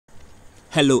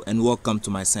Hello and welcome to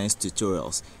my science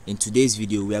tutorials. In today's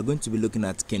video we are going to be looking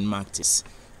at kinematics.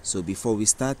 So before we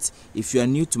start, if you are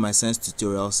new to my science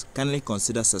tutorials, kindly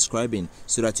consider subscribing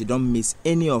so that you don't miss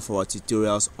any of our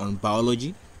tutorials on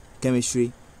biology,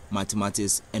 chemistry,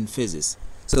 mathematics and physics.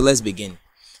 So let's begin.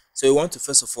 So we want to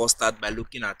first of all start by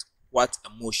looking at what a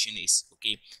motion is.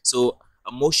 Okay, so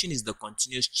a motion is the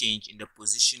continuous change in the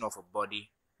position of a body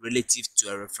relative to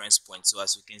a reference point. So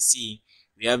as you can see,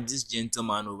 we have this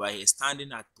gentleman over here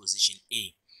standing at position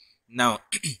A. Now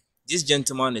this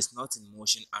gentleman is not in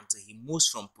motion until he moves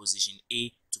from position A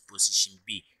to position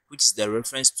B, which is the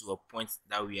reference to a point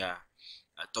that we are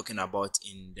talking about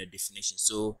in the definition.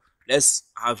 So let's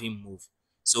have him move.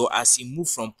 So as he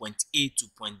moves from point A to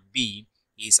point B,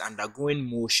 he is undergoing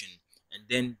motion, and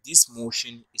then this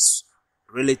motion is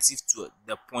relative to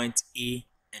the point A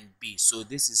and B. So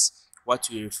this is what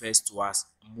we refer to as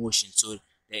motion. So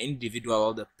the individual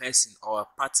or the person or a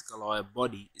particle or a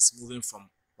body is moving from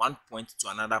one point to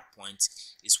another point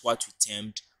is what we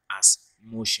termed as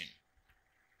motion.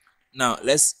 Now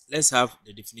let's have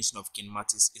the definition of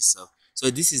kinematics itself. So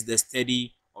this is the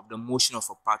study of the motion of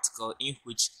a particle in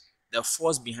which the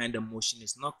force behind the motion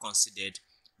is not considered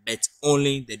but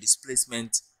only the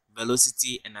displacement,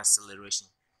 velocity and acceleration.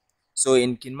 So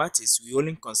in kinematics we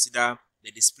only consider the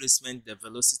displacement, the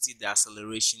velocity, the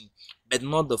acceleration, but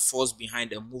not the force behind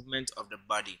the movement of the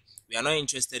body. We are not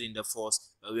interested in the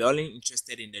force, but we are only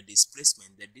interested in the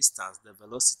displacement, the distance, the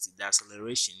velocity, the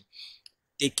acceleration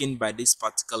taken by this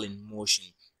particle in motion.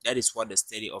 That is what the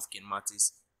study of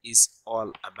kinematics is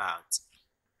all about.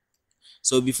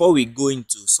 So before we go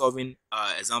into solving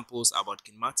examples about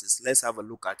kinematics, let's have a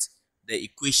look at the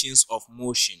equations of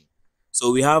motion.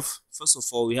 So we have, first of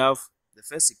all, we have the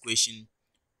first equation,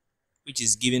 which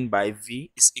is given by V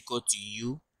is equal to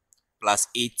U plus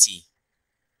AT.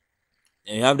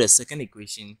 Then we have the second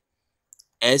equation,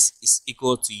 S is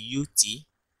equal to UT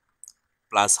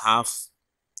plus half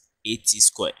AT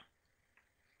squared.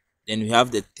 Then we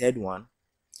have the third one,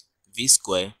 V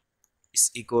squared is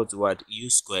equal to what? U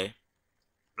squared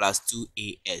plus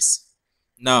 2AS.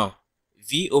 Now,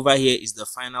 V over here is the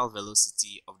final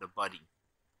velocity of the body.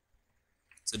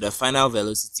 So the final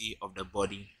velocity of the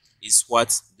body is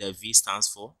what the V stands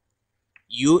for.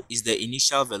 U is the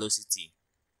initial velocity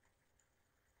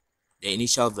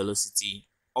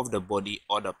of the body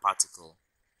or the particle.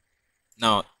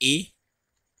 Now A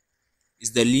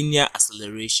is the linear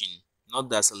acceleration, not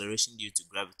the acceleration due to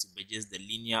gravity, but just the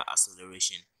linear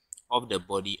acceleration of the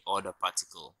body or the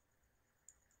particle.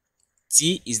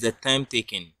 T is the time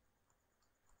taken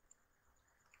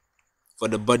for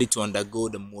the body to undergo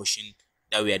the motion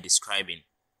that we are describing.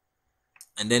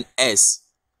 And then S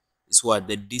is what?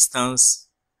 The distance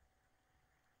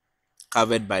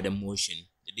covered by the motion,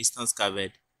 the distance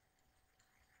covered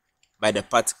by the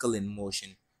particle in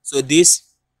motion. So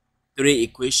these three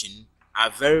equations are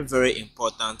very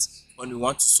important when we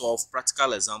want to solve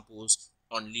practical examples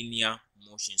on linear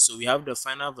motion. So we have the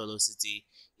final velocity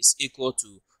is equal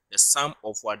to the sum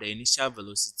of what the initial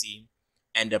velocity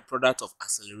and the product of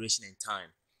acceleration and time.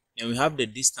 And we have the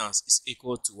distance is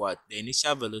equal to what? The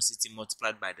initial velocity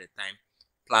multiplied by the time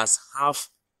plus half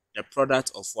the product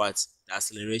of what? The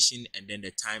acceleration and then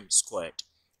the time squared.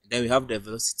 And then we have the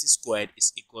velocity squared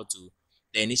is equal to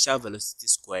the initial velocity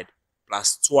squared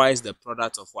plus twice the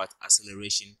product of what?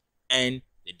 Acceleration and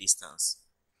the distance.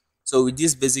 So with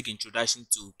this basic introduction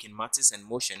to kinematics and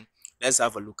motion, let's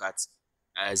have a look at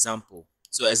an example.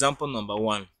 So example number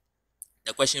 1,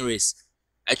 the question is,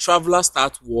 a traveler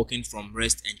starts walking from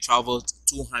rest and travels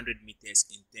 200 meters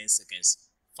in 10 seconds.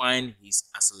 Find his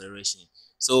acceleration.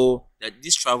 So that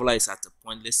this traveler is at a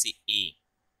point, let's say A.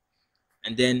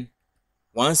 And then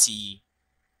once he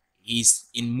is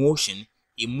in motion,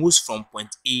 he moves from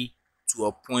point A to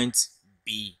a point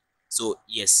B. So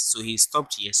yes, so he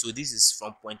stopped here. So this is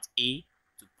from point A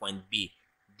to point B.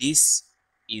 This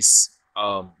is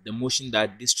the motion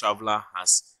that this traveler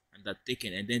has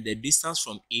undertaken, and then the distance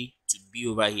from A to B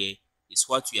over here is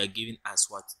what we are given as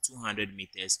what? 200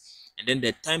 meters, and then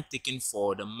the time taken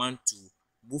for the man to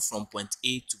move from point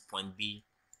A to point B,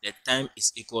 the time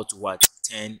is equal to what?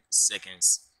 10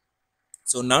 seconds.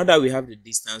 So now that we have the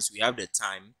distance, we have the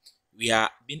time, we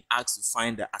are being asked to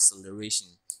find the acceleration.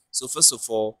 So first of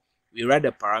all, we write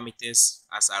the parameters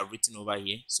as are written over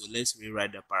here. So let's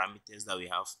rewrite the parameters that we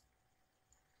have.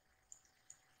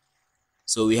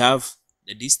 So we have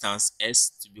the distance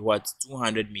S to be what?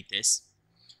 200 meters.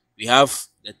 We have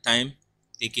the time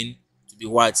taken to be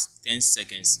what? 10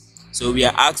 seconds. So we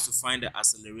are asked to find the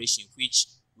acceleration, which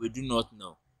we do not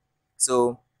know.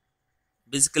 So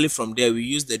basically from there we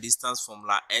use the distance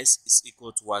formula. S is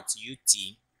equal to what? UT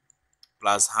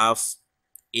plus half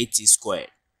at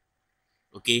squared.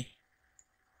 Okay,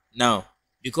 now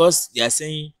because they are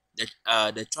saying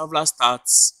that the traveler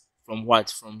starts from what?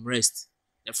 From rest.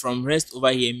 The from rest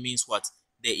over here means what?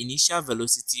 The initial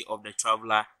velocity of the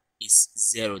traveler is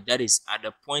 0. That is, at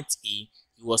the point A, he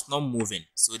was not moving,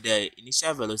 so the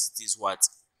initial velocity is what?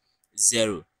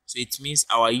 0. So it means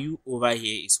our u over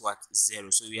here is what? 0.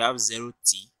 So we have 0t,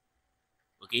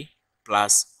 okay,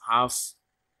 plus half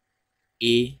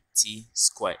at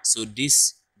squared. So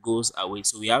this goes away.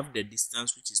 So we have the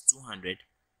distance, which is 200,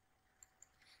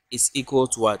 is equal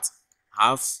to what?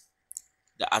 Half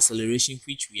the acceleration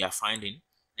which we are finding,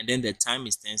 and then the time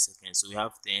is 10 seconds. So we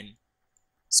have 10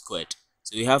 squared.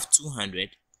 So we have 200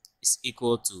 is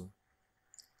equal to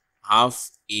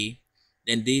half a.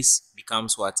 Then this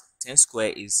becomes what? 10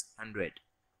 squared is 100.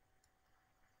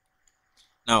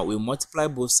 Now we multiply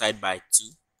both sides by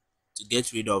 2 to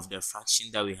get rid of the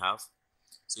fraction that we have.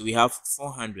 So we have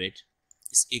 400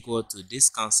 is equal to, this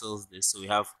cancels this, so we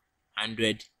have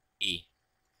 100a.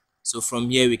 So from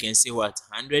here we can say what?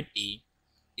 100a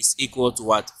is equal to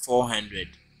what? 400.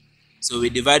 So we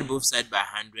divide both sides by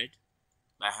 100,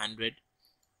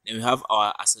 then we have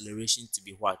our acceleration to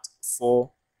be what?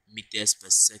 4 meters per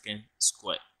second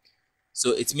squared.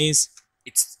 So it means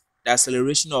it's the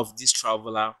acceleration of this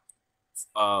traveler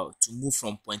to move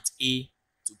from point A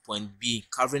to point B,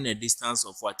 covering a distance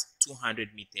of what?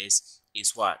 200 meters,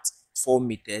 is what? 4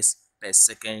 meters per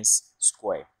second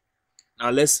squared. Now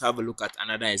let's have a look at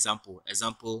another example.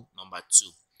 Example number 2.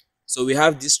 So we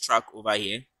have this truck over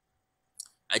here.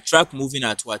 A truck moving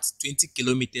at what? 20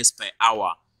 kilometers per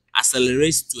hour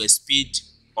accelerates to a speed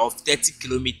of 30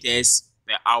 kilometers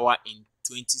per hour in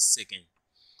 20 seconds.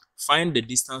 Find the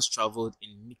distance traveled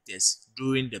in meters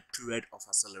during the period of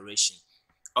acceleration.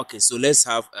 Okay, so let's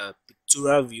have a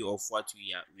pictorial view of what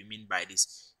we mean by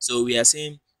this. So we are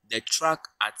saying the truck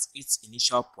at its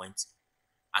initial point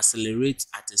accelerates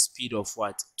at a speed of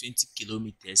what? 20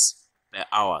 kilometers per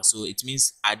hour. So it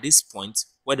means at this point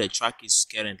where the truck is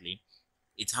currently,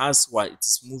 it has what? It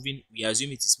is moving, we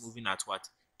assume it is moving at what?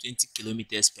 20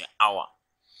 kilometers per hour.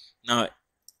 Now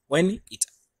when it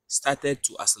started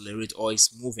to accelerate or is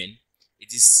moving,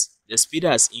 it is, the speed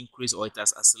has increased, or it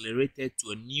has accelerated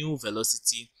to a new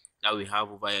velocity that we have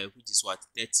over here, which is what?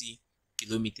 30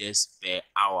 kilometers per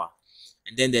hour.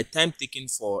 And then the time taken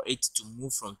for it to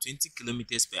move from 20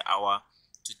 kilometers per hour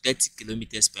to 30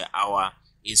 kilometers per hour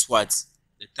is what?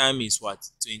 The time is what?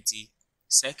 20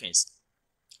 seconds.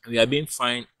 We are being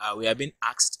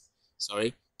asked,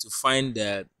 to find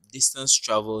the distance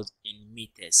traveled in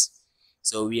meters.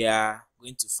 So we are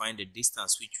going to find the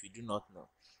distance which we do not know.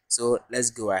 So let's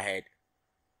go ahead.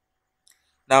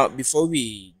 Now before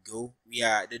we go,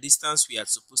 the distance we are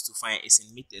supposed to find is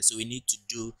in meters, so we need to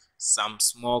do some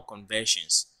small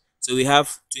conversions. So we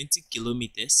have 20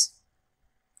 kilometers,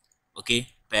 okay,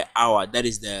 per hour.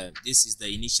 This is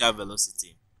the initial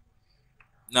velocity.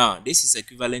 Now this is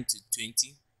equivalent to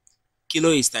 20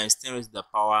 kilo is times 10 raised to the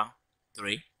power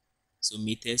 3, so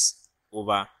meters,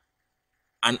 over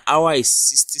an hour is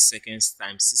 60 seconds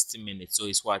times 60 minutes, so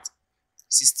it's what?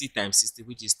 60 times 60,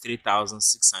 which is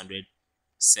 3,600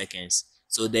 seconds.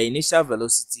 So the initial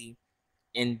velocity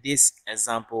in this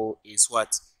example is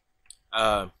what?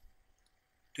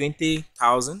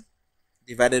 20,000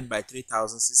 divided by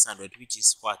 3,600, which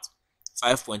is what?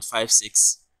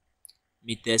 5.56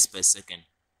 meters per second.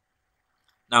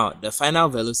 Now the final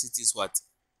velocity is what?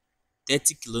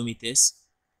 30 kilometers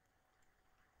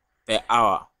per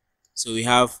hour. So we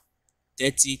have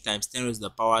 30 times 10 raised to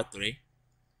the power 3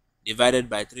 divided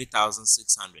by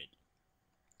 3,600.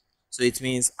 So it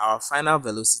means our final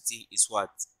velocity is what?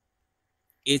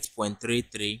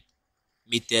 8.33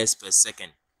 meters per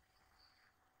second.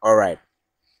 All right.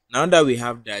 Now that we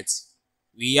have that,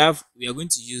 we are going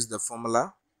to use the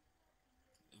formula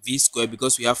v squared,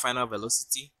 because we have final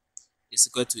velocity is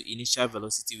equal to initial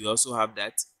velocity. We also have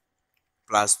that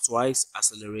plus twice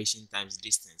acceleration times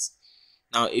distance.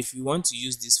 Now if we want to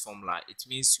use this formula, it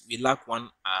means we lack one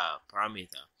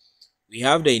parameter. We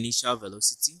have the initial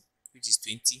velocity, which is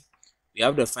 20. We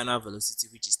have the final velocity,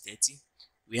 which is 30.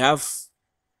 We have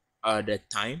the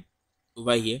time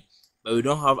over here, but we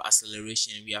don't have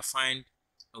acceleration.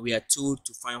 We are told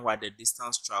to find what? The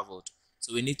distance traveled.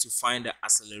 So we need to find the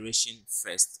acceleration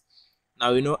first.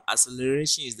 Now we know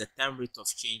acceleration is the time rate of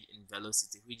change in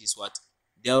velocity, which is what?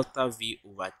 Delta v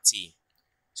over t.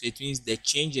 So it means the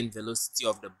change in velocity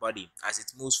of the body as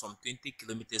it moves from 20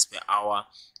 kilometers per hour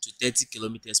to 30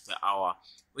 kilometers per hour,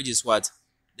 which is what?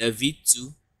 The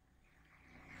v2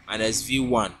 minus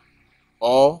v1,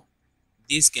 or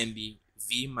this can be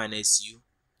v minus u.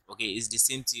 Okay, it's the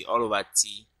same thing all over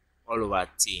t all over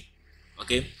t.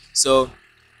 Okay, so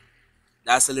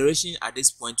the acceleration at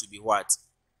this point will be what?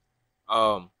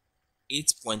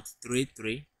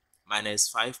 8.33 minus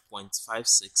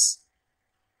 5.56,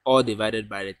 all divided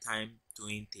by the time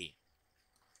 20.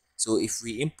 So if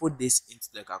we input this into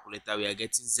the calculator, we are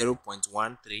getting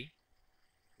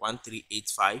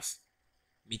 0.131385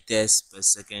 meters per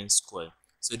second square.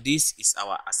 So this is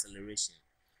our acceleration.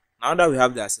 Now that we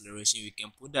have the acceleration, we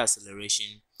can put the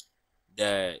acceleration,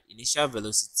 the initial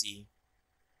velocity,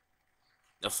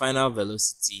 the final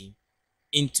velocity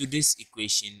into this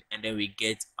equation, and then we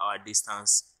get our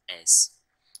distance s.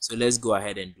 So let's go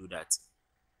ahead and do that.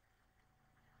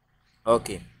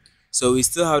 Okay, so we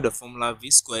still have the formula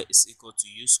v squared is equal to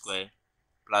u squared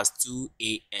plus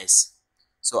 2as.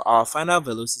 So our final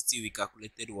velocity we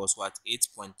calculated was what?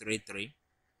 8.33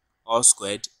 all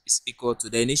squared is equal to,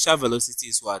 the initial velocity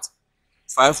is what?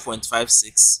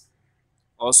 5.56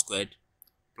 all squared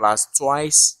plus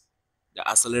twice the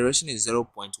acceleration is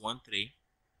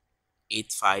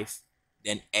 0.1385,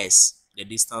 then s, the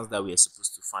distance that we are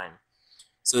supposed to find.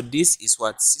 So this is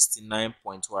what?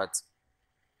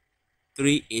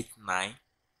 69.389.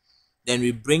 Then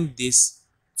we bring this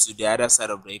to the other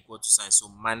side of the equal to sign, so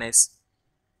minus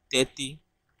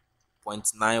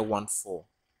 30.914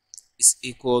 is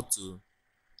equal to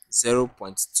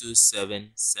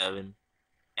 0.277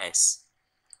 s.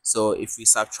 So if we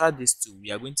subtract these two, we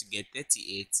are going to get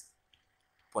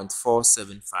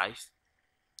 38.475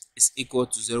 is equal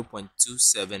to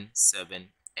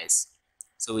 0.277 s.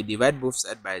 So we divide both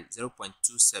sides by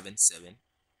 0.277,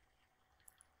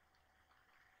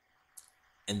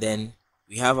 and then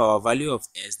we have our value of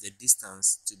s, the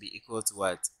distance, to be equal to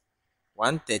what?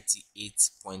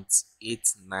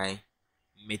 138.89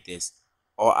 meters,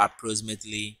 or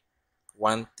approximately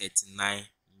 139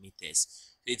 meters.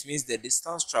 So it means the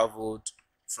distance traveled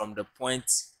from the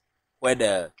point where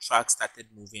the track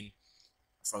started moving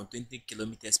from 20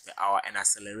 kilometers per hour and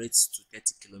accelerates to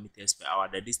 30 kilometers per hour,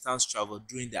 the distance traveled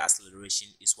during the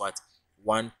acceleration is what?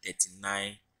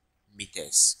 139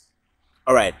 meters.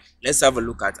 All right, let's have a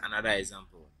look at another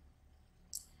example.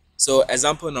 So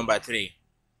example number 3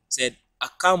 said a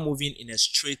car moving in a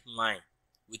straight line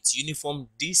with uniform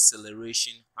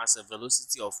deceleration has a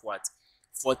velocity of what?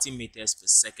 40 meters per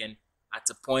second at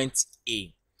a point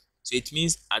A. So it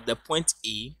means at the point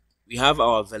A, we have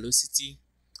our velocity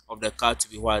of the car to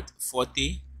be what?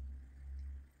 40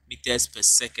 meters per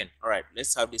second. All right,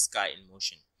 let's have this car in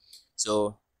motion.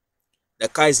 So the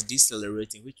car is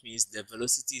decelerating, which means the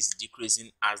velocity is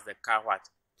decreasing as the car what?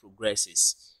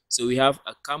 Progresses. So we have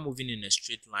a car moving in a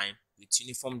straight line with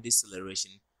uniform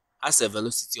deceleration has a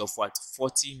velocity of what?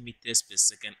 40 meters per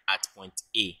second at point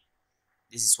A.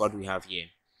 This is what we have here.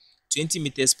 20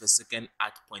 meters per second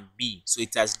at point B. So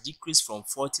it has decreased from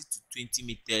 40 to 20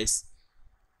 meters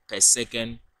per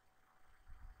second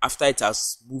after it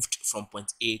has moved from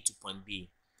point A to point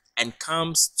B, and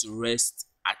comes to rest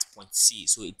at point C.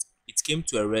 So it came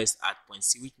to a rest at point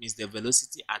C, which means the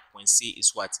velocity at point C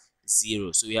is what?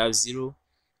 0. So we have 0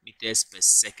 meters per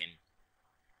second.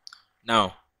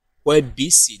 Now, where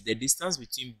BC, the distance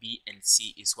between B and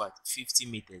C is what? 50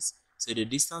 meters. So the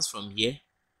distance from here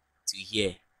to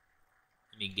here,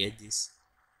 let me get this,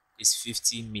 is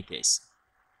 50 meters.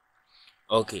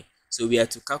 Okay, so we have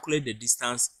to calculate the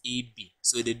distance AB.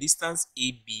 So the distance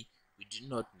AB we do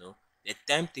not know. The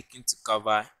time taken to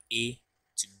cover A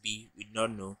to B we do not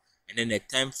know. And then the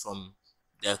time from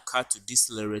the car to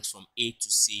decelerate from A to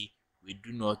C we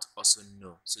do not also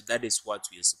know. So that is what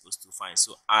we are supposed to find.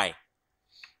 So I,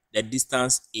 the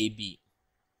distance AB.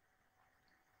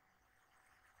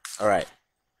 All right.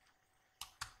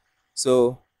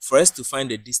 So for us to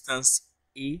find the distance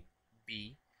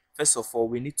AB, first of all,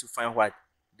 we need to find what?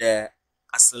 The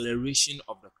acceleration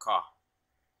of the car.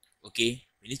 Okay,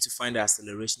 we need to find the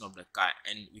acceleration of the car,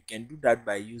 and we can do that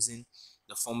by using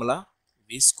the formula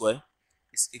v squared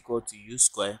is equal to u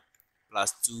squared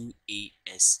plus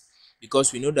 2as,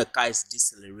 because we know the car is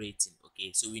decelerating.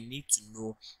 Okay, so we need to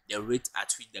know the rate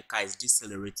at which the car is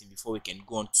decelerating before we can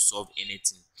go on to solve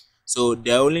anything. So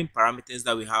the only parameters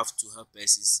that we have to help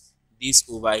us is this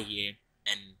over here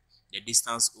and the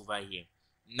distance over here.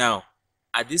 Now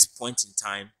at this point in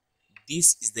time,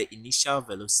 this is the initial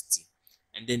velocity,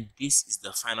 and then this is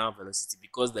the final velocity,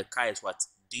 because the car is what?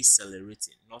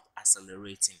 Decelerating, not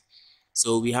accelerating.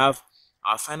 So we have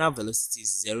our final velocity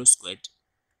is 0 squared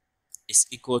is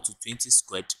equal to 20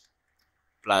 squared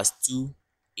plus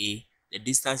 2a. The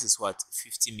distance is what?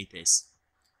 50 meters.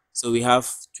 So we have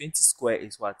 20 squared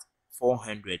is what?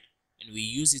 400, and we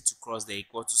use it to cross the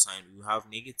equal to sign. We have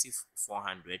negative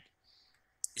 400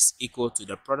 is equal to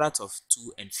the product of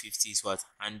 2 and 50 is what?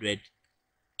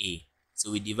 100a.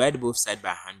 So we divide both sides by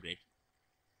 100.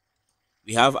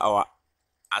 We have our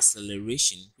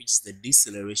acceleration, which is the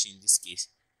deceleration in this case,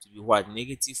 to be what?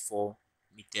 Negative 4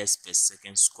 meters per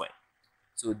second square.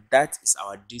 So that is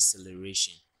our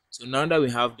deceleration. So now that we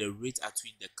have the rate at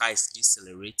which the car is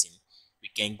decelerating, we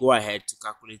can go ahead to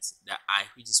calculate the I,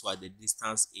 which is what? The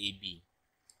distance AB.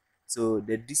 So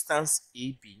the distance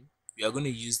AB, we are going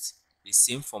to use the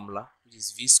same formula, which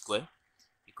is V square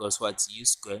equals what? U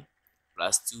square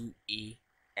plus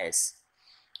 2AS.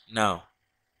 Now,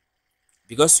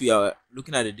 because we are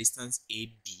looking at the distance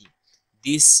AB,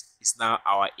 this is now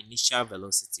our initial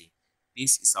velocity.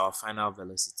 This is our final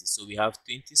velocity. So we have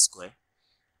 20 square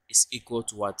is equal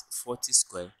to what? 40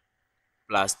 square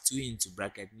plus 2 into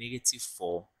bracket negative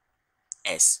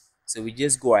 4s. So we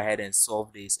just go ahead and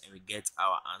solve this and we get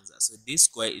our answer. So this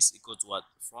square is equal to what?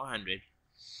 400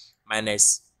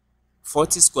 minus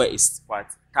 40 square is what?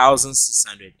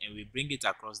 1600, and we bring it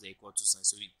across the equal to sign,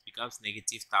 so it becomes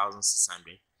negative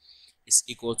 1600 is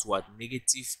equal to what?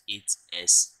 Negative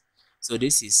 8s. So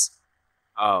this is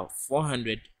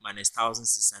 400 minus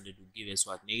 1600 will give us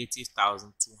what? Negative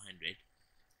 1200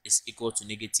 is equal to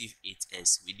negative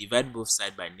 8s. We divide both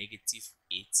sides by negative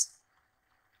 8.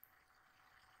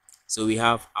 So we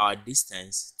have our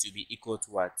distance to be equal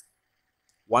to what?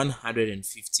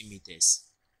 150 meters.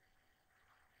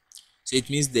 So it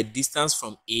means the distance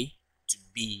from A to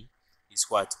B is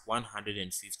what?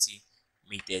 150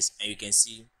 meters. And you can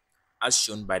see, as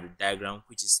shown by the diagram,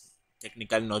 which is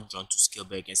technically not drawn to scale,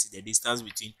 but you can see the distance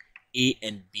between A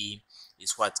and B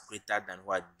is what? Greater than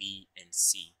what? B and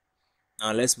C.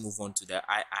 Now let's move on to the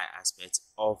II aspect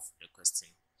of the question.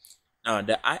 Now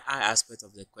the II aspect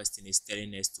of the question is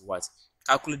telling us to what?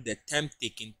 Calculate the time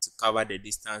taken to cover the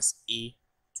distance A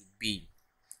to B.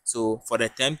 So for the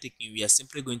time taken, we are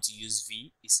simply going to use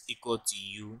V is equal to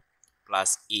U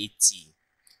plus AT.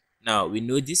 Now we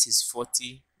know this is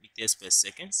 40 meters per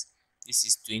second, this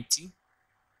is 20,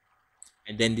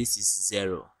 and then this is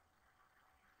 0.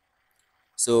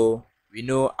 So we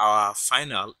know our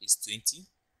final is 20,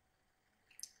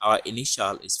 our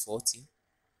initial is 40,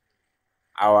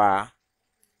 our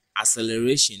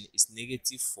acceleration is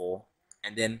negative 4,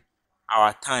 and then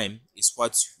our time is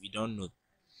what we don't know.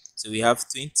 So we have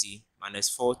 20 minus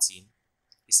 40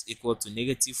 is equal to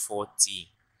negative 4t.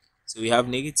 So we have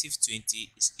negative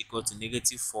 20 is equal to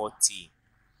negative 4t.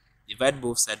 Divide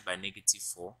both sides by negative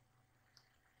 4,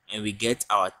 and we get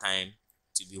our time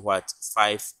to be what?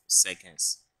 5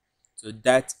 seconds. So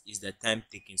that is the time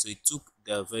taken. So it took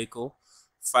the vehicle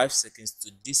 5 seconds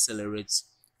to decelerate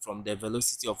from the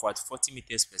velocity of what? 40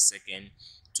 meters per second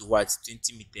to what?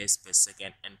 20 meters per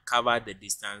second, and cover the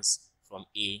distance from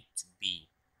A to B.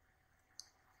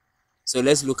 So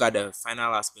let's look at the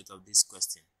final aspect of this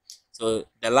question. So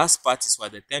the last part is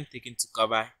what? The time taken to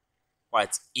cover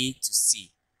what? A to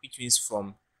C, which means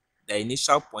from the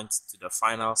initial point to the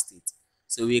final state.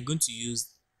 So we're going to use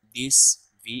this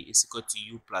V is equal to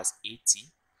U plus AT.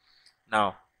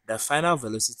 Now the final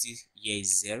velocity here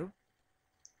is 0,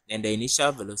 then the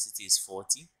initial velocity is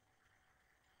 40,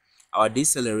 our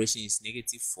deceleration is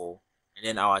negative 4, and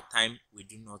then our time we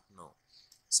do not know.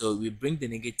 So we bring the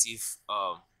negative,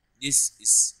 this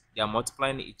is, they are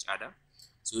multiplying each other,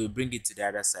 so we bring it to the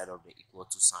other side of the equal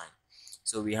to sign.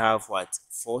 So we have what?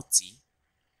 40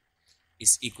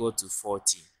 is equal to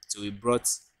 40. So we brought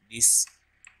this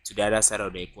to the other side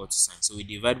of the equal to sign, so we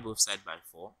divide both sides by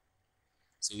 4.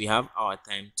 So we have our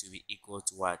time to be equal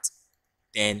to what?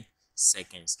 10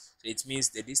 seconds. So it means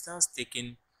the distance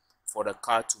taken for the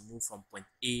car to move from point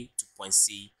A to point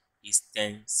C is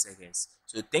 10 seconds.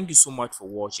 So thank you so much for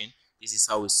watching. This is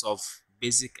how we solve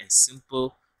basic and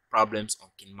simple problems on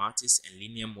kinematics and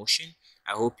linear motion.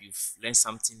 I hope you've learned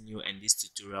something new and this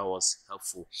tutorial was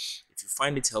helpful. If you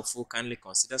find it helpful, kindly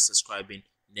consider subscribing,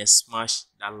 then smash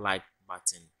that like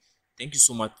button. Thank you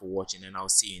so much for watching, and I'll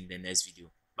see you in the next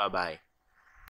video. Bye bye.